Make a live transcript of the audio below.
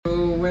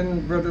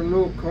when Brother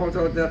Luke called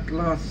out that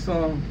last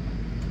song,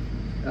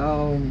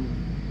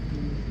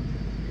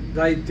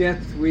 Thy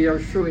death we are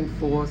showing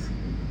forth.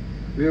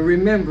 We're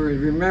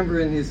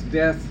remembering his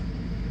death.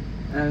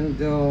 And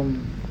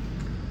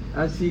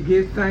as he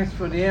gave thanks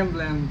for the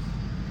emblems,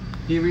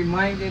 he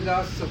reminded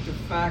us of the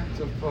fact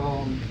of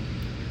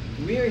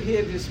we're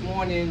here this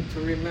morning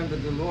to remember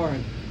the Lord.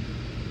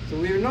 So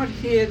we're not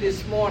here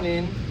this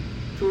morning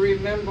to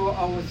remember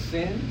our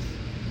sins.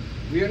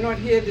 We are not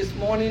here this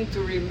morning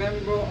to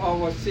remember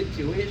our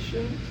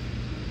situations,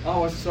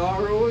 our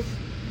sorrows.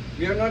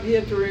 We are not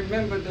here to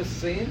remember the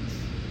saints.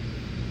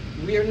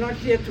 We are not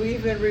here to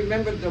even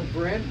remember the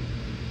bread.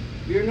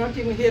 We are not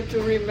even here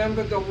to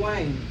remember the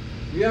wine.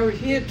 We are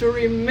here to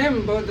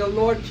remember the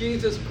Lord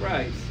Jesus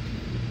Christ.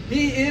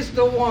 He is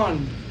the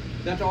one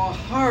that our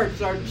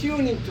hearts are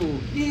tuning to.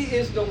 He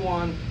is the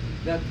one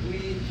that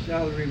we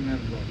shall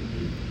remember.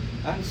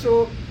 And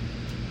so,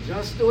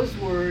 just those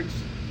words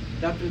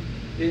that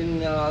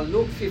in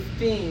Luke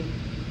 15,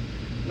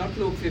 not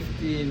Luke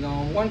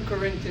 15, 1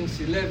 Corinthians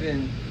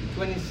 11,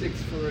 26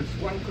 verse,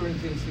 1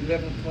 Corinthians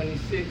 11,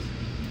 26,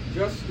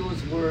 just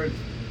those words,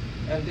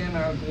 and then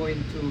I'll go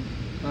into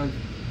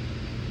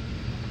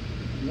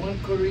 1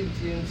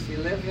 Corinthians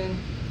 11,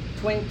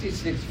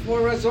 26.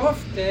 For as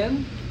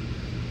often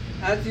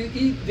as you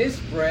eat this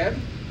bread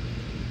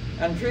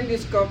and drink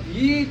this cup,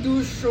 ye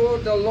do show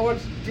the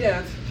Lord's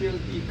death till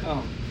he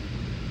come.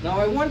 Now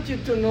I want you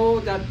to know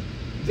that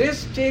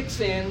this takes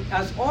in,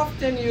 as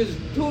often you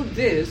do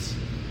this,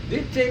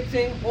 it takes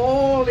in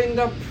all in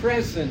the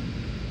present,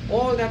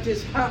 all that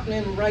is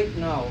happening right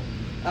now.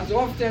 As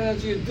often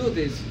as you do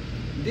this,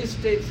 this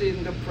takes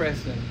in the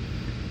present.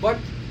 But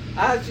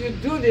as you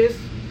do this,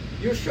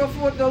 you show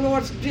forth the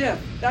Lord's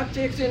death. That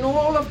takes in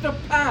all of the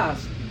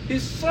past,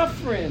 his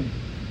suffering,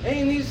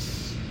 and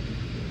his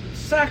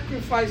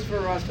sacrifice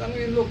for us. And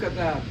we look at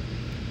that.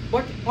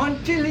 But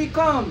until he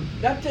comes,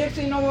 that takes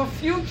in our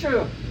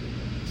future.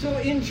 So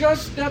in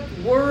just that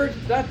word,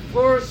 that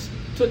verse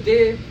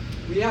today,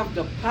 we have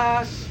the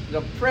past,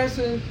 the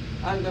present,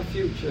 and the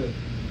future.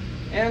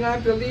 And I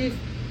believe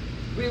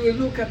we will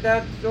look at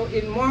that. So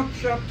in Mark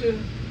chapter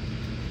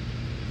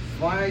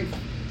 5,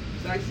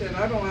 as I said,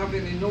 I don't have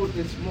any notes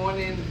this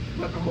morning,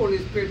 but the Holy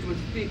Spirit will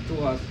speak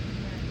to us.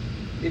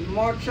 In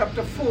Mark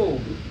chapter 4,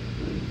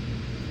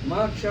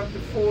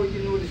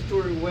 you know the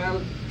story well,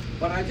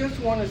 but I just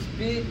want to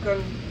speak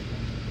on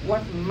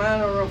what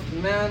manner of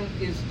man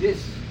is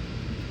this.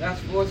 That's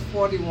verse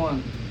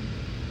 41.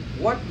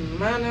 What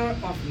manner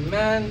of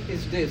man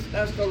is this?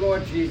 That's the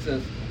Lord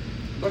Jesus.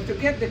 But to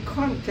get the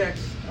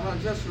context, I'll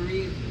just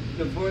read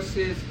the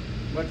verses,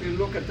 but we'll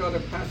look at other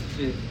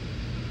passages.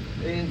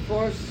 In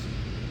verse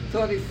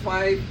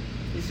 35,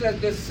 he says,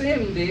 the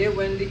same day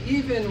when the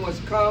even was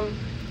come,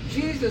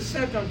 Jesus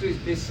said unto his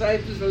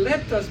disciples,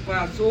 let us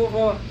pass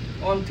over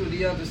unto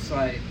the other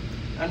side.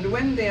 And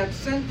when they had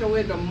sent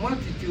away the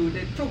multitude,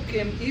 they took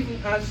him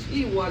even as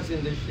he was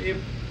in the ship,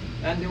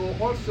 and there were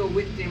also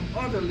with him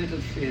other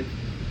little ships.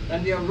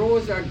 And there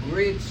arose a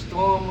great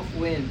storm of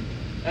wind,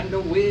 and the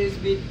waves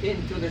beat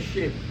into the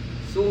ship,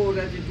 so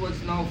that it was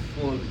now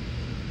full.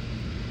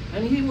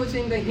 And he was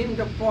in the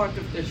hinder part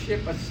of the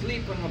ship,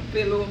 asleep on a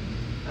pillow.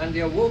 And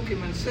they awoke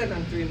him and said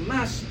unto him,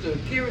 Master,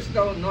 carest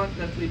thou not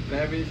that we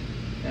perish?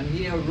 And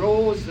he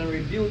arose and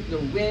rebuked the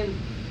wind,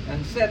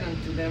 and said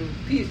unto them,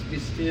 Peace, be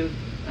still.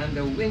 And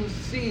the wind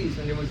ceased,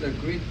 and there was a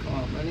great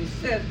calm. And he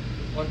said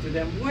unto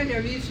them, Why are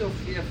ye so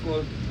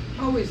fearful?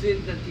 How is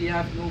it that ye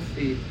have no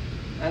faith?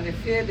 And they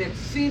feared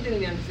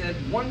exceedingly, and said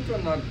one to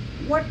another,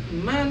 What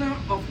manner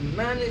of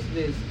man is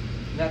this,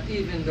 that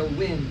even the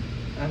wind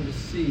and the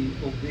sea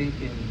obey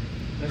him?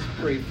 Let's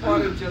pray.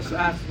 Father, just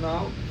ask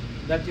now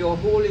that your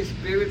Holy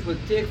Spirit will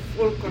take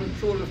full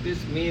control of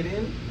this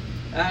meeting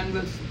and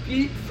will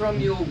speak from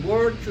your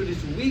word to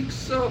this weak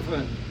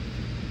servant,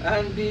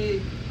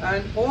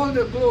 and all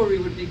the glory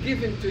will be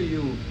given to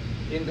you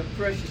in the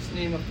precious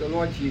name of the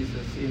Lord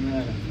Jesus.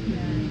 Amen.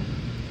 Amen.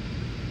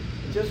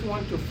 I just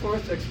want to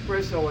first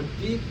express our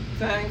deep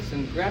thanks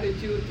and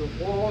gratitude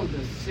to all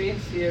the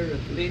saints here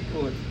at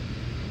Lakewood.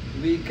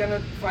 We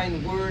cannot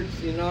find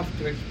words enough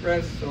to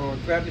express our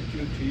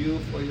gratitude to you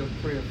for your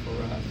prayer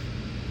for us.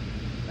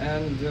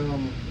 And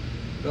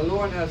the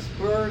Lord has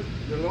heard,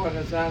 the Lord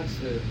has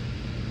answered.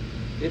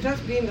 It has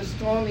been a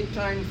stormy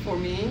time for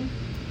me,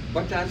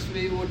 but as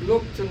we would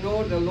look to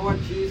know the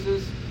Lord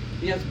Jesus,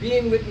 he has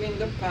been with me in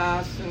the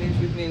past and he's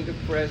with me in the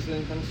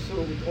present, and so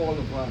with all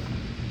of us.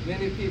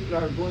 Many people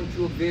are going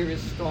through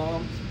various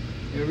storms.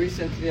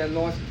 Recently I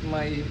lost but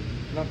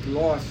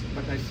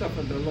I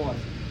suffered the loss.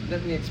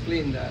 Let me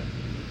explain that.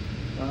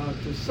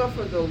 To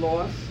suffer the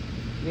loss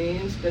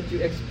means that you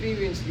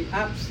experience the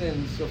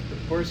absence of the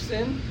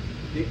person,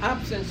 the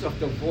absence of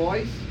the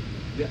voice,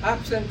 the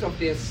absence of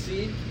their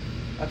seat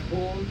at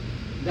home.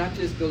 That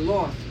is the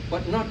loss,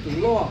 but not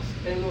lost,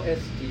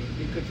 L-O-S-T.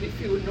 Because if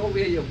you know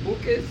where your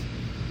book is,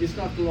 it's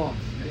not lost.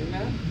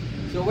 Amen?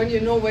 So when you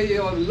know where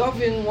your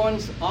loving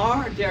ones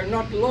are, they're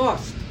not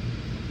lost.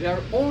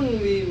 They're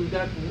only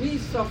that we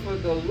suffer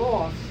the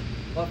loss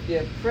of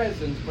their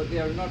presence, but they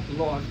are not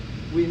lost.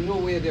 We know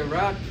where they're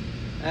at,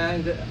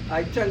 and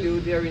I tell you,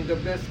 they're in the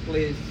best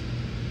place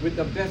with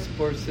the best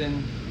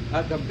person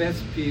at the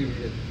best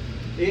period.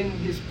 In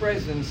his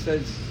presence,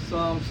 says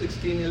Psalm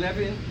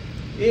 16:11,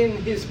 in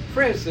his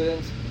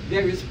presence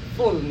there is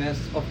fullness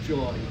of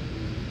joy.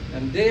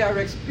 And they are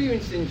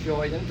experiencing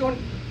joy. And don't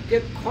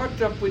get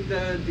caught up with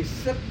the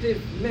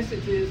deceptive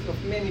messages of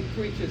many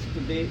preachers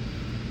today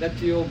that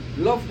your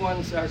loved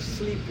ones are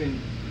sleeping.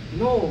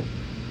 No.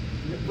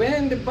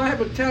 When the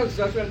Bible tells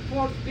us, when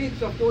Paul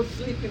speaks of those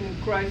sleeping in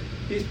Christ,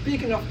 he's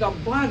speaking of the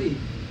body.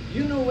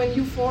 You know, when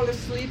you fall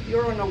asleep,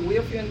 you're unaware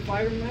of your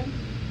environment.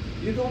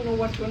 You don't know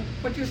what's going on,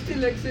 but you're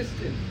still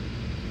existing.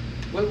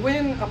 Well,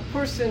 when a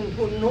person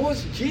who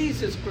knows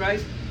Jesus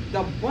Christ,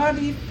 the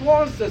body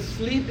falls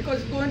asleep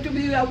because it's going to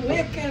be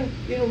awakened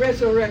in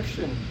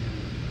resurrection.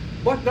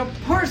 But the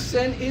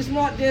person is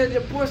not there.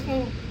 The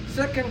person,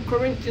 2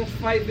 Corinthians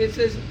 5, it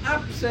says,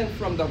 absent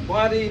from the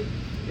body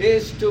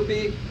is to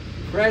be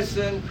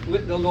present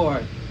with the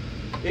Lord.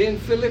 In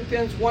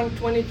Philippians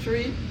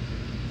 1:23,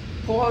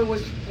 Paul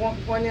was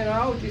pointing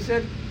out, he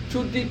said,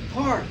 to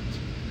depart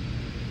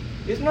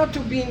is not to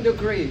be in the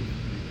grave,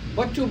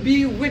 but to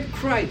be with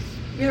Christ.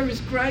 Where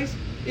is Christ?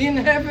 In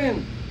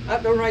heaven,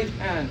 at the right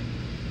hand.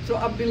 So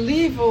a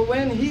believer,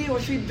 when he or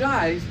she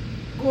dies,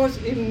 goes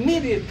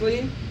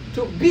immediately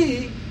to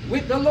be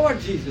with the Lord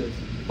Jesus.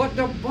 But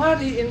the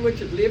body in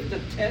which it lived, the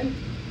tent,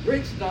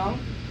 breaks down,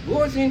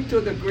 goes into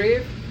the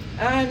grave,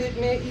 and it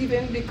may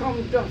even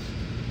become dust.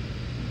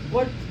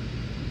 But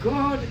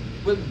God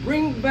will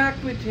bring back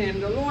with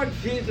him, the Lord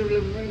Jesus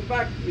will bring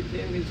back with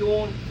him his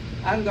own,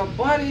 and the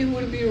body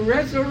will be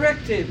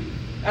resurrected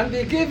and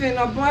be given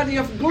a body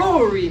of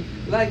glory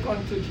like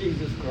unto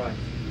Jesus Christ.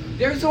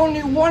 There's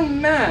only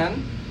one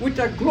man with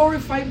a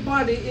glorified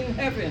body in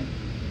heaven,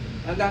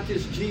 and that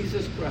is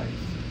Jesus Christ.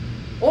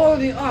 All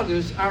the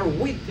others are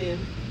waiting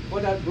for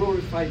that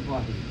glorified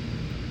body.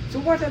 So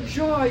what a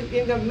joy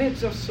in the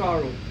midst of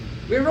sorrow.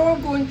 We're all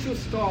going through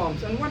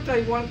storms, and what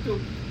I want to,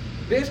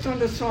 based on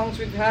the songs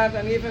we've had,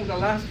 and even the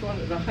last one,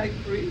 the high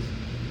priest,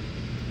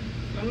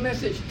 the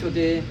message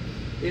today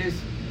is,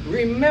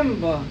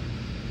 remember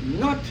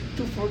not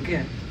to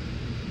forget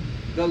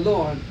the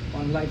Lord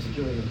on life's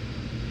journey.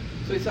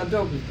 So it's a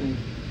double thing.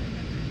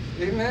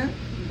 Amen?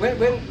 When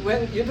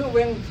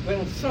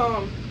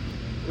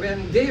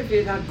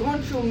David had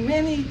gone through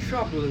many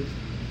troubles,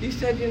 he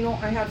said, you know,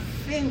 I had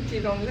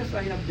fainted unless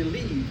I had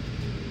believed.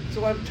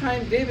 So at the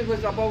time David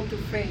was about to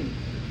faint,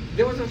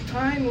 there was a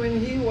time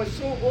when he was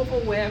so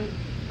overwhelmed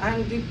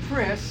and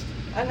depressed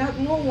and had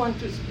no one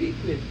to speak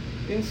with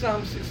in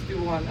Psalm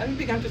 61. And he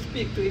began to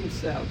speak to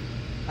himself.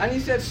 And he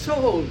said,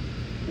 soul,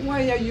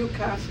 why are you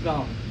cast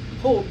down?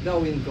 Hope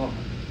thou in God.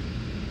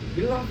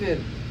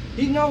 Beloved,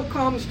 he now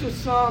comes to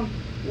Psalm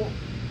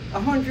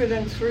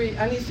 103,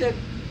 and he said,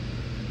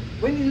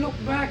 when he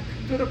looked back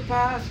to the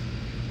past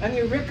and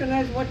he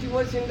recognized what he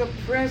was in the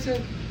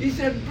present, he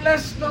said,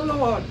 bless the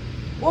Lord,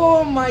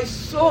 oh my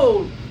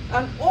soul,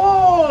 and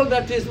all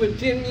that is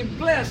within me,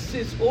 bless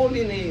his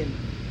holy name.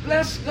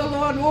 Bless the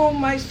Lord, oh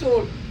my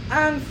soul,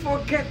 and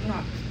forget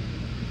not.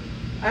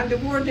 And the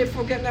word they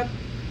forget not,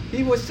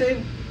 he was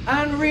saying,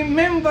 and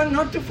remember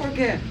not to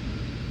forget,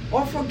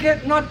 or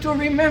forget not to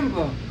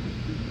remember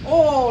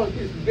all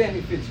his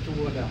benefits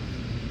toward us.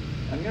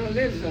 And you know,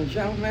 ladies and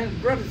gentlemen,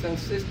 brothers and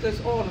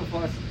sisters, all of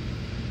us,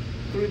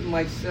 including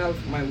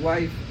myself, my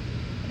wife,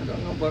 I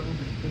don't know about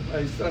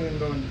my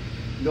son-in-law and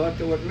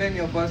daughter, but many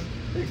of us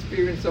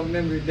experience some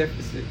memory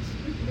deficits.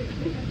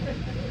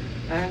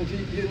 And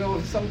you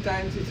know,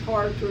 sometimes it's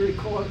hard to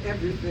recall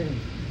everything.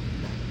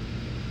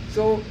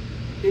 So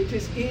it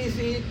is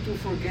easy to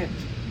forget.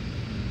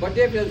 But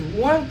if there's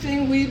one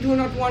thing we do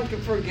not want to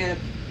forget,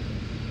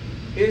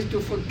 is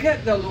to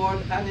forget the Lord,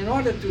 and in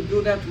order to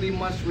do that, we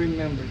must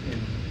remember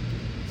him.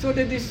 So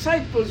the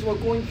disciples were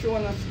going through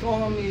on a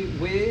stormy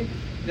way.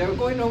 They were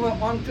going over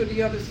onto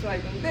the other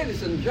side. And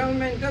ladies and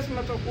gentlemen, it doesn't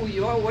matter who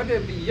you are, whether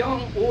it be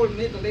young, old,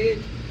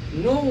 middle-aged,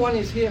 no one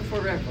is here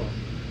forever.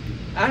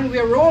 And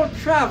we're all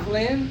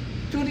traveling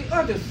to the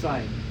other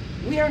side.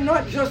 We are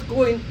not just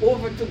going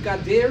over to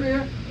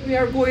Gadara, we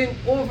are going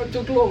over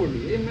to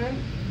glory.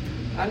 Amen?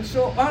 And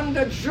so on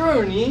the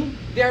journey,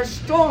 there are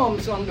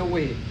storms on the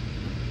way.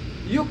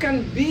 You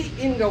can be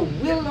in the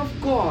will of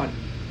God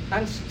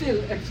and still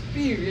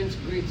experience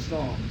great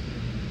storms.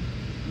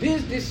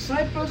 These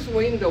disciples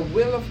were in the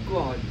will of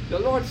God. The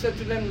Lord said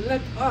to them,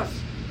 let us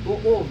go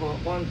over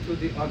onto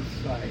the other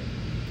side.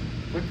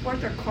 But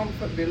what a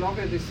comfort,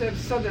 beloved. They said,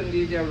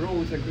 suddenly there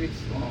arose a great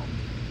storm.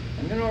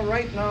 And you know,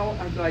 right now,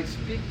 as I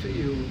speak to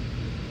you,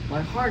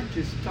 my heart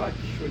is touched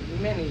with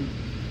many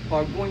who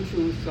are going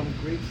through some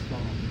great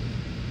storms.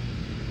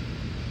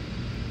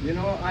 You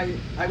know,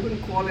 I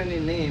wouldn't call any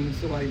names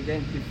to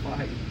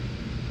identify,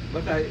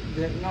 but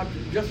not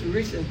just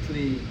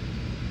recently,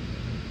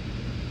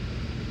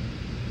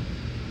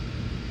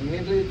 a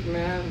middle-aged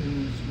man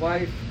and his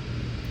wife,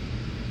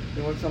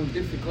 there were some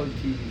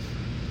difficulties.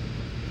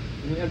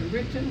 And he had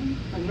written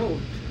a note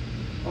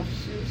of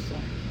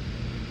suicide.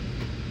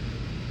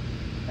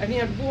 And he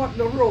had bought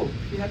the rope.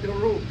 He had the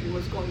rope. He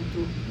was going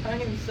to hang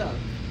himself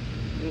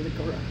in the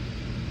garage.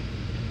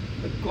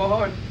 But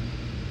God,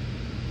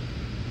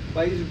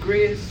 by his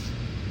grace,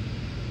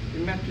 he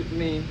met with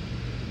me,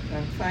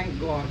 and thank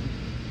God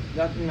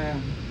that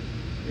man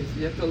is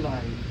yet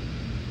alive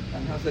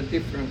and has a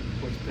different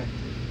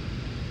perspective.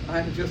 I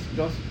am just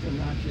dust and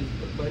ashes,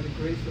 but by the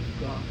grace of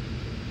God,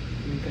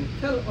 we can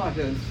tell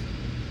others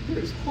there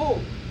is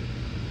hope,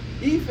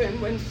 even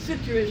when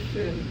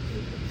situations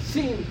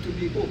seem to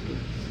be hopeless.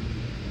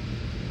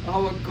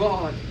 Our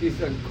God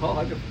is a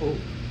God of hope,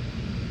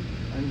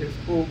 and there's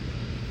hope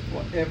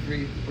for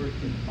every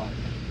hurting heart.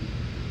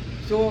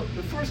 So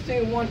the first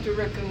thing I want to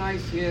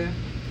recognize here,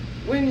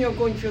 when you're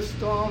going through a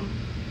storm,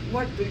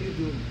 what do you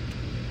do?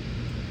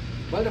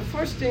 Well, the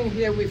first thing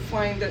here we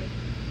find that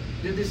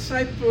the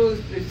disciples,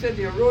 they said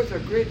there arose a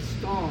great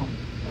storm,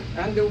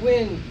 and the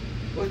wind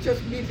was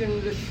just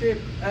beating the ship,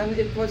 and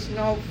it was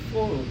now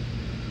full.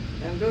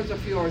 And those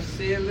of you who are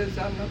sailors,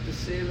 I'm not a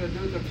sailor,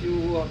 those of you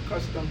who are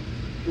accustomed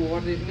to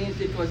what it means,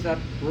 it was at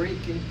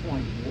breaking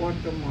point,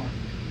 watermark,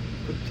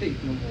 could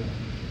take no more.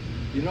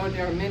 You know,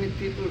 there are many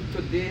people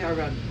today are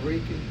at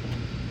breaking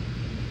point.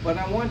 But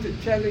I want to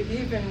tell you,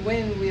 even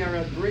when we are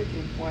at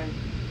breaking point,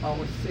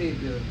 our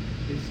Savior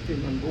is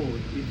still on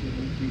board, eating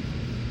with Jesus.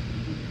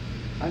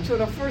 And so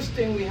the first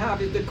thing we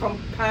have is the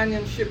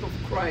companionship of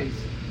Christ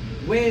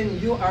when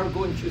you are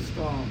going through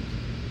storms.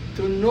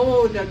 To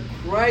know that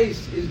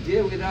Christ is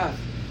there with us.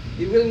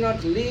 He will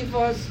not leave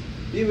us.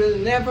 He will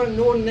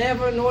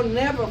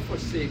never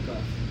forsake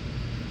us.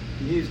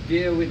 He is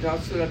there with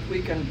us so that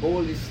we can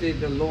boldly say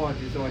the Lord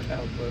is our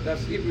helper.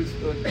 That's Hebrews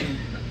 13,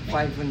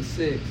 5 and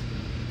 6.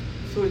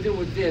 So they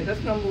were there.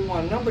 That's number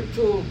one. Number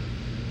two,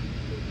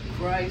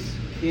 Christ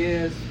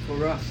cares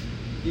for us.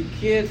 He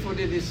cared for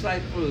the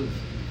disciples.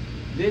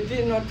 They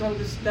did not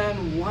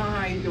understand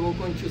why they were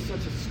going through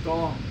such a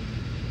storm,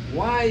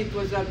 why it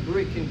was at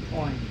breaking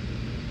point.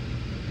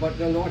 But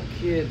the Lord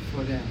cared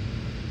for them.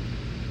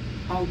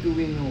 How do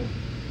we know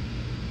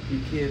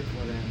He cared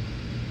for them?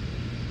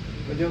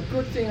 But the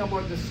good thing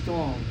about the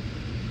storm,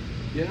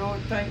 you know,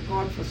 thank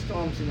God for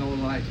storms in our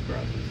lives,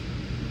 brothers.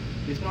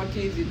 It's not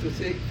easy to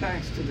say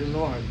thanks to the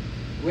Lord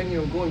when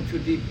you're going through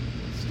deep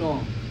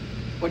storm.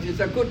 But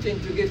it's a good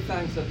thing to give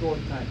thanks at all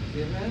times.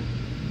 Amen?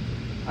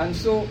 And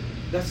so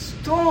the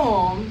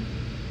storm,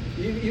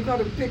 you got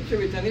to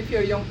picture it. And if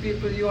you're young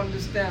people, you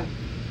understand.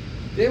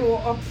 They were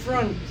up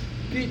front.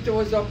 Peter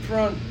was up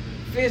front,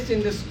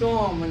 facing the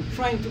storm and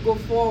trying to go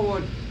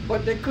forward.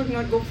 But they could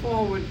not go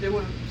forward. They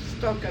were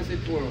stuck, as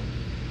it were.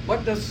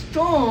 But the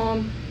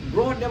storm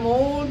brought them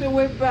all the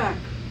way back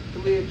to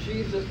where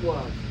Jesus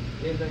was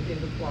in the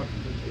part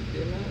of the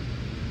ship. Amen?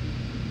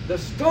 The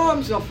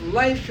storms of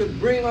life should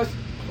bring us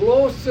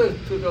closer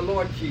to the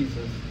Lord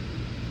Jesus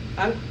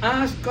and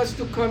ask us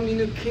to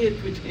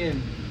communicate with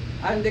Him.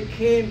 And they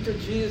came to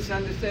Jesus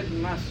and they said,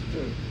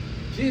 Master.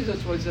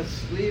 Jesus was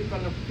asleep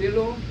on a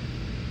pillow.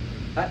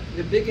 At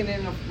the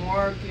beginning of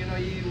Mark, you know,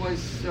 he was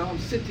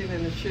sitting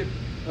in a ship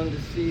on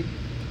the sea.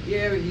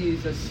 Here he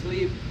is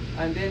asleep.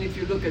 And then if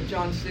you look at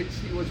John 6,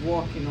 he was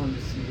walking on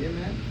the sea.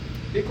 Amen?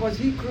 Because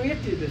he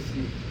created the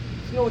sea.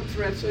 There's no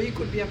threat, so he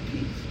could be at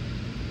peace.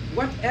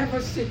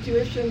 Whatever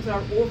situations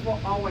are over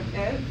our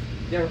head,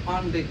 they're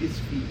under his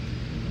feet.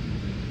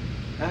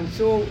 And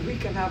so we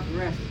can have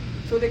rest.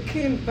 So they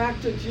came back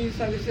to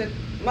Jesus and they said,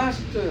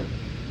 Master,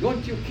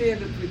 don't you care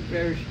that we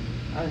perish?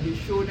 And he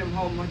showed them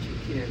how much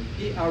he cared.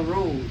 He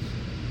arose.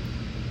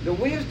 The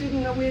waves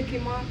didn't awake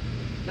him up.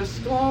 The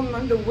storm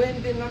and the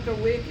wind did not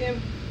awake him.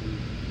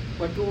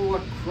 But over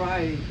a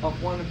cry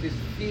of one of his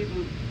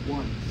feeble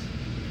ones,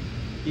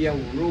 he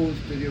arose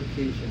to the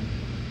occasion.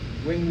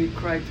 When we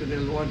cry to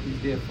the Lord,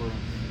 he's there for us.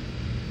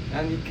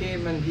 And he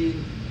came and he,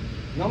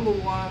 number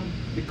one,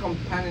 the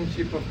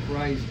companionship of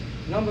Christ.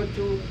 Number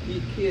two,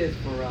 he cares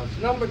for us.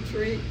 Number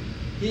three,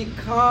 he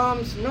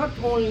calms not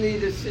only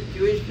the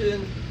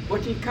situation,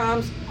 but he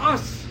calms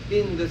us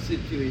in the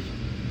situation.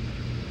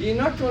 He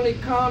not only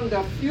calmed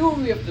the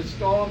fury of the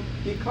storm,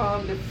 he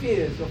calmed the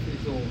fears of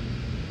his own.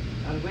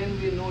 And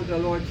when we know the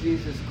Lord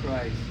Jesus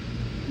Christ,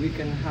 we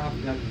can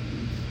have that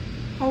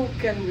peace. How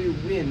can we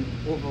win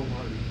over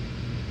worry?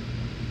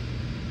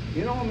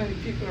 You know how many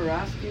people are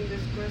asking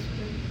this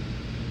question?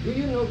 Do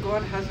you know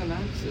God has an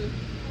answer?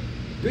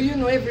 Do you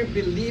know every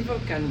believer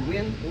can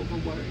win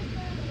over worry?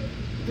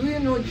 Do you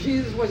know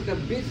Jesus was the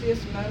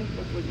busiest man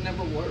but was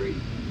never worried?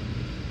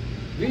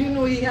 Do you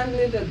know he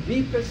handled the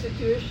deepest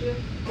situation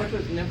but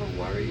was never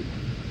worried?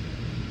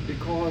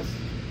 Because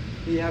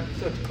he had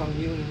such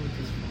communion with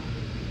his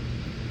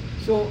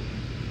Father. So,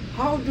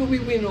 how do we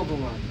win over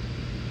worry?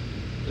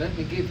 Let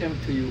me give them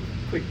to you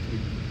quickly,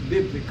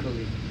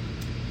 biblically.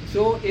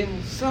 So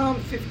in Psalm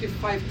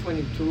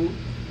 55:22,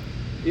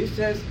 it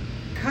says,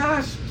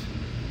 cast,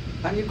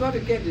 and you got to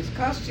get this,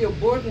 cast your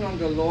burden on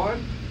the Lord,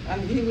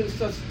 and he will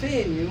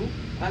sustain you,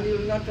 and he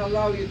will not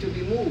allow you to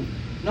be moved.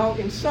 Now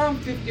in Psalm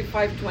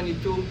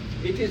 55:22,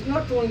 it is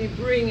not only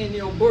bringing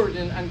your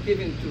burden and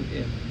giving to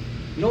him.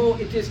 No,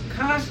 it is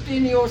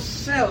casting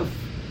yourself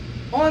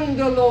on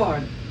the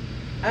Lord,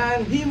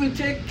 and he will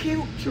take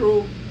you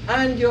through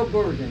and your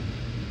burden.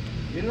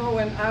 You know,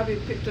 when Abby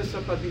picked us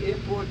up at the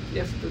airport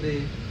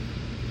yesterday,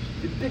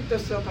 he picked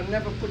us up and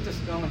never put us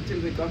down until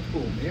we got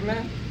home.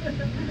 Amen?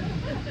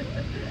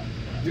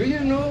 Do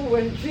you know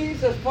when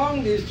Jesus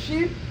found his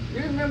sheep?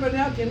 You remember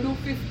that in Luke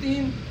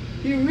 15?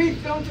 He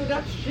reached down to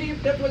that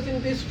sheep that was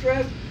in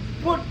distress,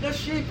 put the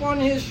sheep on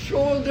his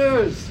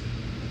shoulders.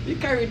 He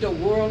carried the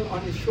world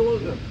on his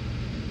shoulder.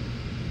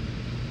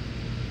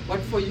 But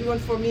for you and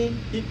for me,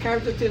 he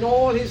carried it in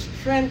all his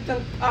strength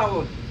and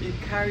power. He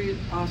carried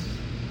us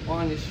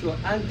on his shoulder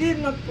and did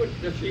not put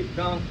the sheep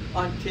down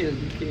until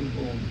he came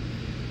home.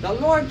 The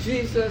Lord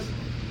Jesus,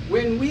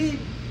 when we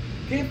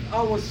give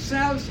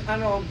ourselves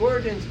and our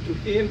burdens to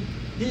him,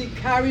 he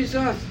carries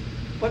us.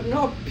 But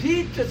now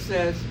Peter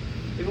says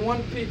in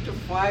 1 Peter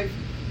 5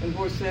 and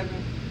verse 7,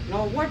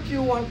 now what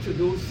you want to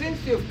do,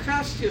 since you've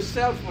cast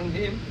yourself on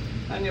him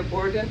and your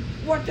burden,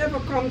 whatever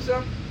comes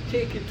up,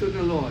 take it to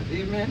the Lord.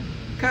 Amen.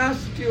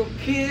 Cast your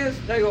cares,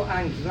 your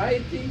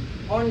anxiety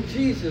on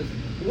Jesus.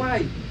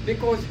 Why?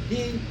 Because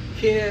he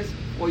cares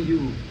for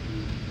you.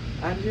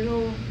 And you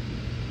know,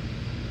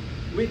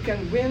 we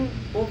can win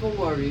over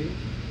worry.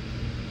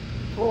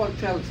 Paul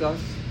tells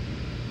us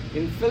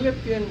in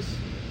Philippians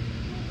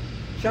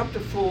chapter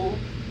 4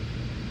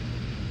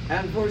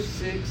 and verse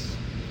 6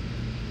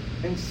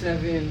 and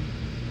 7.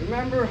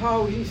 Remember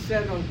how he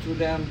said unto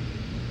them,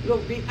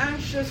 look, be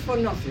anxious for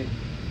nothing.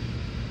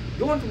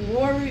 Don't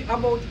worry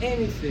about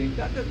anything.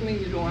 That doesn't mean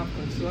you don't have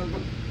concern,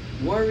 but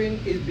worrying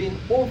is being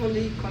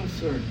overly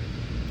concerned.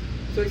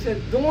 So he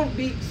said, don't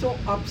be so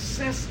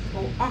obsessed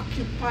or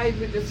occupied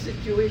with the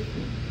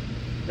situation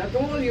that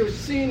all you're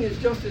seeing is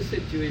just a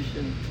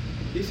situation.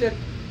 He said,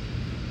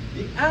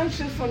 be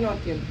anxious for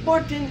nothing,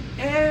 but in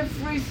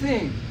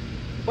everything,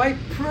 by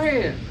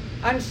prayer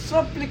and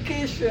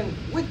supplication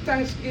with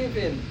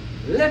thanksgiving,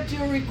 let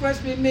your requests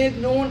be made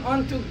known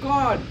unto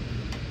God,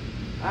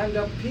 and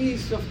the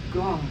peace of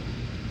God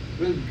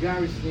will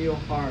garrison your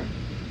heart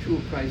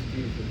through Christ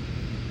Jesus.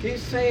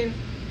 He's saying,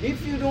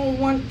 if you don't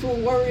want to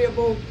worry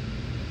about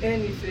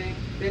anything,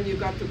 then you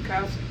got to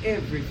cast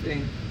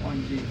everything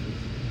on Jesus.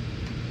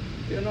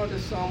 You know the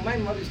song, my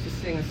mother used to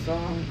sing a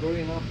song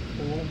growing up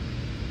home.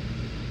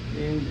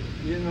 And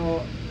you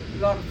know,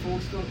 a lot of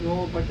folks don't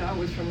know, but I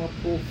was from a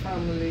poor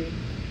family.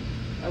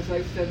 As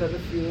I said at the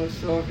funeral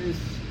service,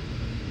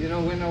 you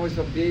know, when I was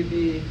a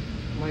baby,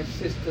 my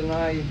sister and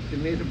I, they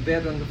made a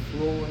bed on the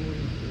floor and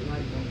we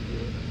lied down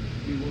there.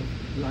 We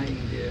were lying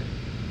there.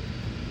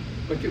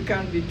 But you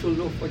can't be too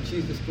low for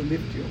Jesus to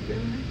lift you up,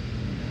 amen?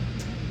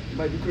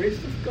 By the grace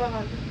of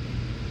God,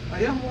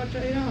 I am what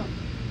I am.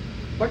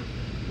 But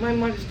my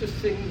mother used to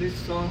sing this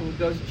song,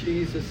 Does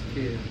Jesus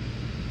Care?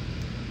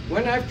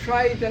 When I've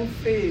tried and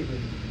failed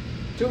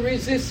to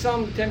resist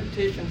some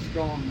temptation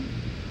strong,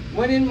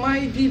 when in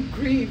my deep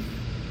grief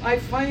I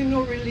find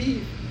no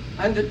relief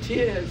and the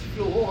tears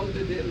flow all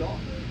the day long.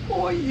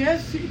 Oh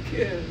yes, he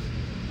cares.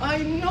 I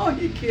know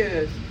he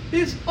cares.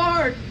 His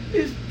heart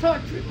is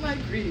touched with my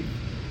grief.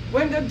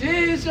 When the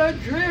days are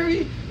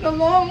dreary, the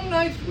long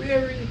nights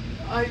weary,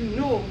 I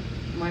know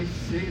my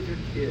Savior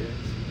cares.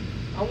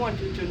 I want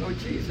you to know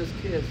Jesus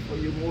cares for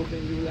you more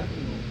than you'll ever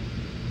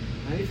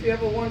know. And if you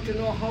ever want to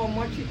know how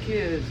much he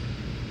cares,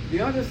 the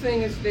other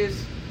thing is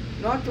this,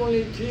 not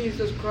only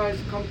Jesus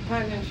Christ's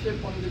companionship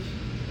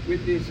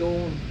with his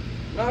own,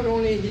 not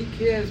only he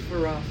cares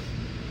for us,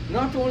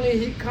 not only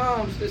he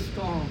calms the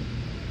storm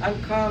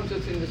and calms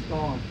us in the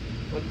storm,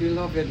 but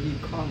beloved, he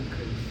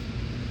conquers.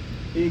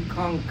 He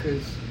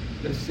conquers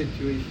the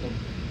situation.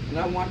 And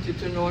I want you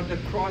to know at the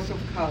cross of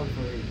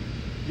Calvary,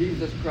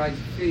 Jesus Christ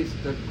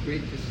faced the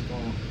greatest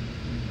storm.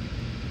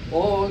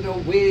 All the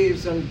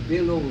waves and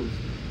billows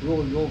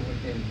rolled over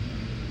him.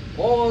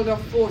 All the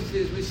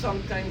forces, we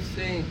sometimes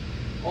say,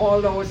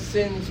 all our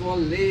sins were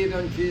laid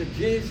on Jesus.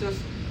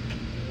 Jesus,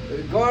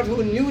 God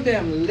who knew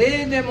them,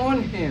 laid them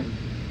on him.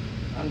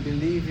 And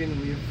believing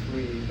we are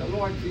free. The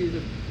Lord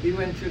Jesus, he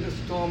went through the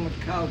storm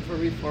at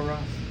Calvary for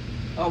us.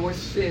 Our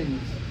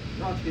sins,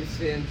 not his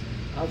sins.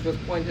 As was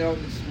pointed out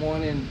this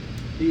morning,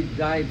 he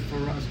died for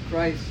us.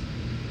 Christ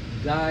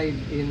died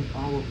in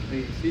our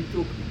place.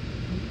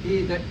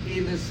 He, the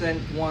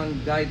innocent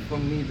one, died for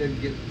me, the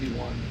guilty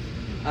one,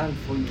 and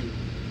for you.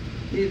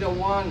 He, the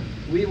one,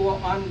 we were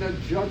under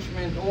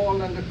judgment, all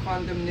under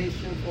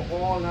condemnation, for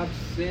all have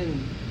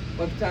sinned.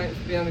 But thanks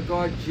be unto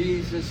God,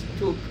 Jesus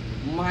took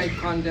my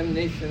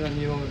condemnation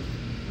and yours.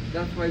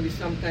 That's why we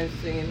sometimes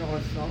sing in our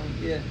song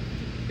here.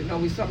 You know,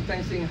 we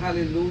sometimes sing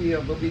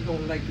hallelujah, but we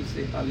don't like to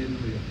say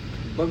hallelujah.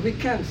 But we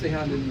can say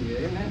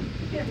hallelujah, amen?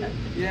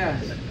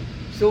 Yes.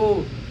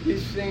 So we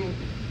sing,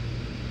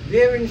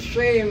 there in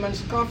shame and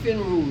scoffing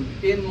rude,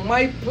 in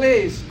my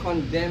place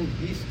condemned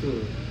he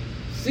stood.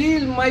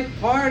 Seal my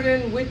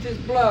pardon with his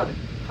blood.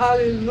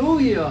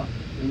 Hallelujah.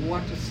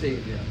 What a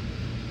Savior.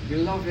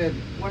 Beloved,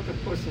 what a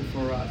person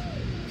for us.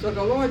 So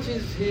the Lord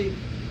Jesus, he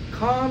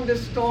calmed the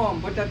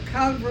storm, but at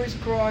Calvary's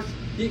cross,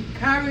 he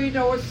carried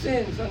our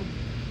sins and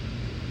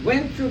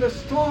went through the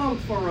storm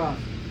for us.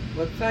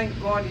 But thank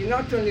God, he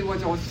not only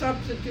was our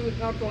substitute,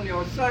 not only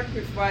our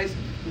sacrifice,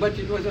 but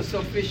it was a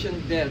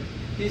sufficient death.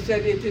 He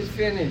said, it is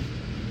finished.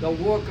 The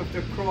work of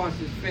the cross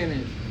is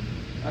finished.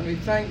 And we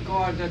thank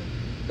God that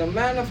the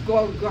man of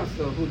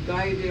Golgotha who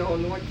died there, our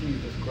Lord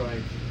Jesus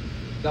Christ,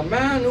 the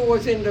man who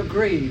was in the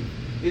grave,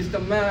 is the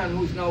man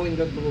who's now in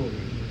the glory.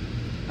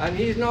 And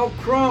he's now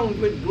crowned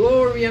with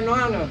glory and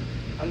honor.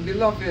 And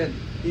beloved,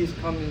 he's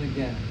coming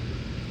again.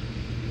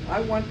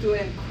 I want to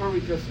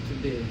encourage us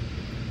today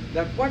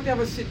that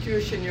whatever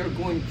situation you're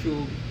going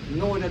through,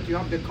 know that you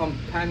have the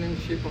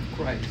companionship of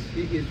Christ.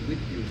 He is with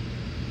you.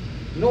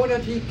 Know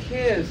that he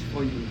cares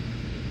for you.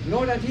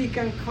 Know that he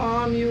can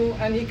calm you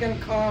and he can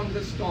calm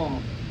the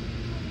storm.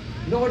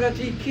 Know that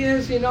he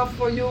cares enough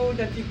for you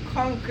that he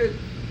conquered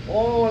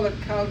all at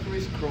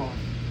Calvary's cross.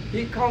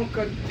 He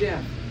conquered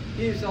death.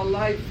 He is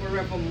alive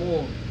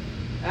forevermore.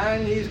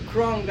 And he's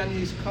crowned and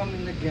he's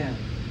coming again.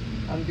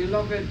 And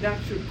beloved,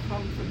 that should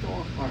comfort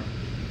our heart.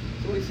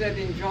 So he said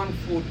in John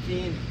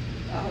 14,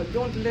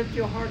 don't let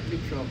your heart be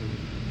troubled.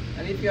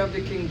 And if you have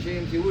the King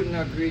James, you wouldn't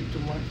agree too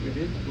much with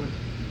it, but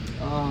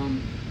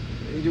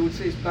you would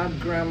say it's bad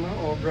grammar,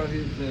 or brother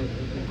is a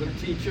good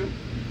teacher.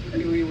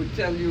 He would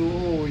tell you,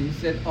 oh, he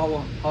said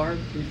our heart,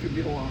 it should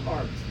be our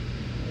hearts.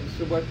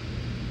 So, but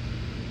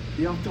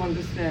you have to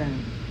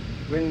understand,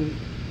 when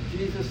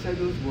Jesus said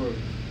those words,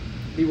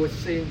 he was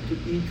saying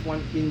to each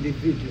one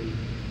individually,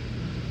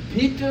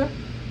 Peter,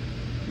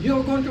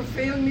 you're going to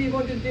fail me, you're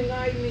going to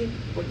deny me,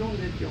 but don't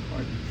let your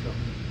heart be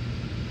troubled.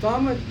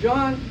 Thomas,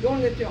 John,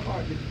 don't let your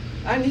heart be troubled.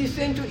 And he's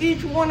saying to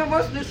each one of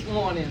us this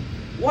morning,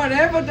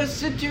 whatever the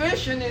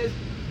situation is,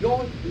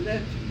 don't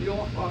let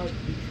your heart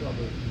be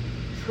troubled.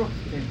 Trust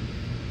him.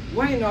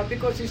 Why not?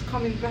 Because he's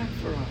coming back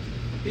for us.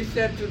 He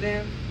said to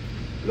them,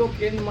 look,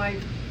 he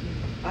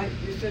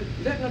said,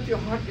 let not your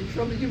heart be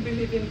troubled. You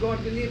believe in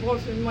God, believe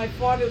also in my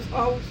Father's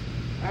house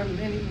are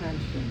many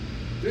mansions.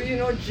 Do you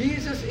know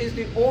Jesus is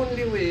the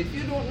only way? If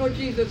you don't know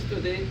Jesus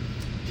today,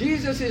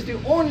 Jesus is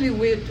the only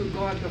way to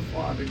God the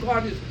Father.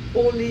 God is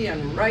holy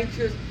and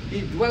righteous.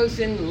 He dwells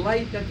in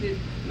light that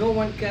no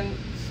one can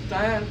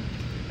stand.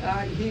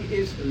 He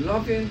is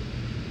loving.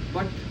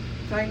 But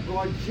thank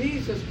God,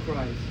 Jesus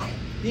Christ,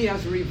 he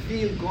has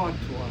revealed God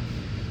to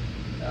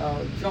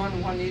us. John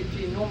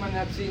 1:18, no man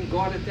hath seen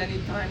God at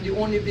any time. The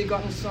only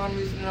begotten Son who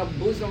is in the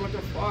bosom of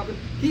the Father,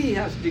 he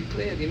has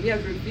declared him. He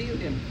has revealed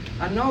him.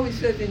 And now he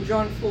says in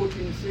John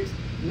 14:6,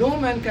 no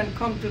man can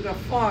come to the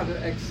Father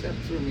except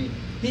through me.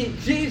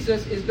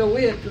 Jesus is the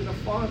way to the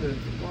Father,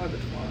 to God the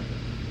Father.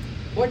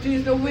 What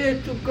is the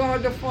way to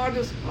God the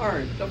Father's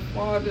heart? The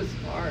Father's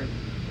heart.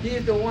 He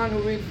is the one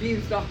who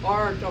reveals the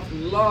heart of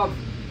love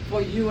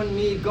for you and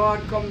me.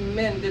 God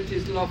commended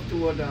his love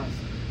toward us,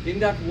 in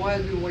that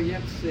while we were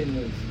yet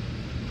sinners,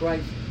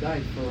 Christ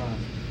died for us.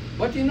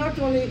 But he not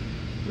only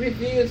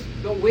reveals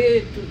the way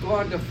to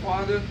God the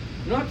Father,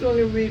 not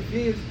only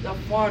reveals the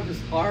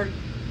Father's heart,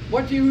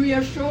 but he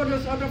reassured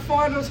us of the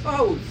Father's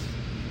house.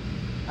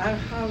 And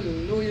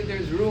hallelujah,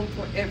 there's room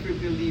for every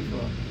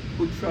believer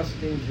who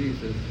trusts in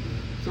Jesus.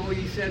 So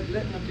he said,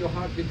 let not your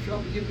heart be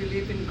troubled. You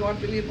believe in God,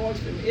 believe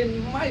also in me.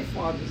 In my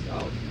Father's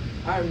house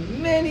are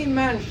many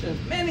mansions,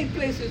 many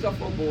places of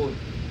abode.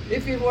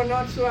 If it were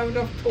not so, I would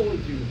have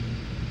told you.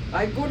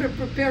 I go to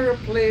prepare a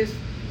place,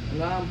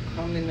 and I'm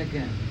coming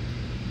again.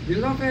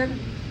 Beloved,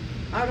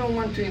 I don't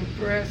want to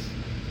impress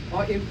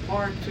or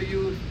impart to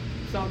you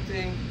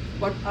something,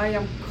 but I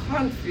am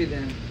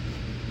confident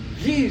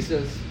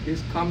Jesus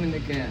is coming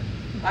again.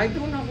 I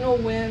do not know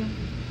when,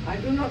 I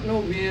do not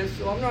know where,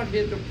 so I'm not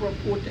here to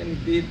purport any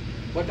bid,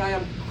 but I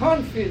am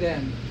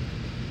confident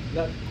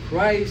that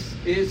Christ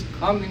is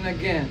coming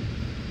again.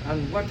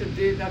 And what a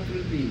day that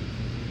will be,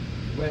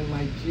 when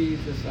my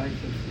Jesus I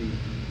shall see.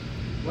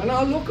 When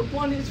I look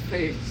upon his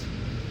face,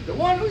 the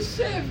one who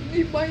saved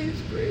me by his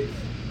grace,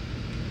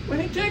 when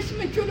he takes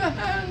me to the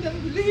hand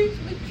and leads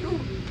me through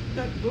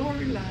that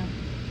glory land,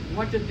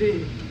 what a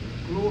day,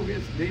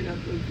 glorious day that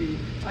will be.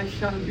 I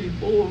shall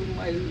behold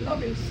my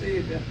loving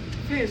Savior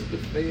face to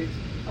face.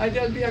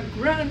 There'll be a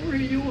grand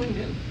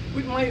reunion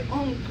with my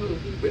uncle,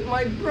 with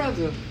my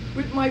brother,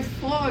 with my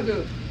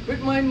father,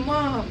 with my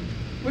mom,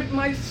 with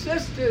my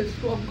sisters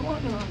who have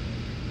gone on.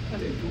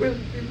 And it will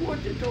be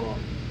worth it all.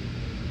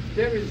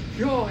 There is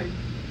joy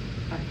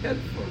ahead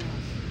for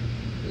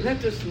us.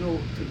 Let us know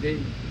today,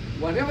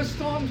 whatever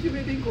storms you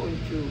may be going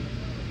through,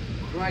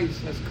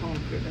 Christ has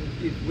conquered and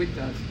he is with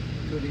us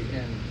to the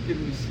end. Till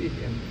we see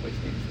him for his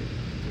sake.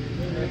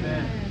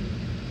 Amen.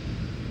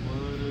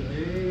 What a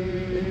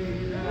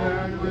day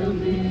that will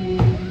be,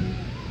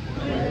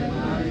 when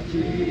my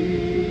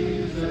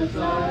Jesus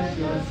I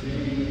shall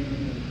see,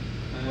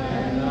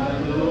 and I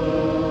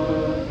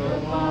look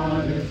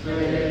upon his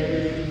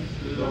face,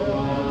 the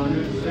one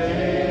who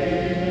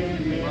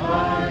saved me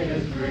by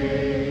his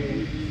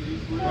grace.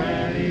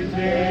 When he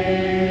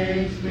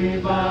takes me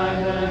by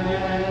the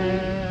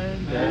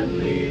hand and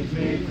leads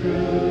me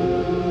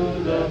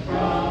through the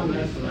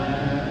promised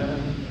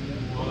land.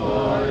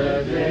 What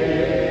a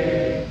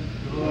day,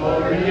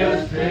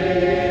 glorious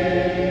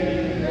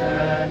day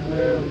that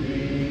will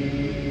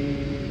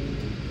be.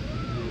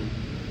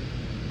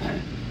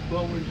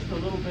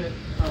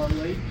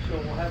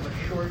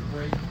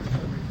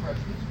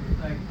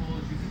 I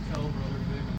called you to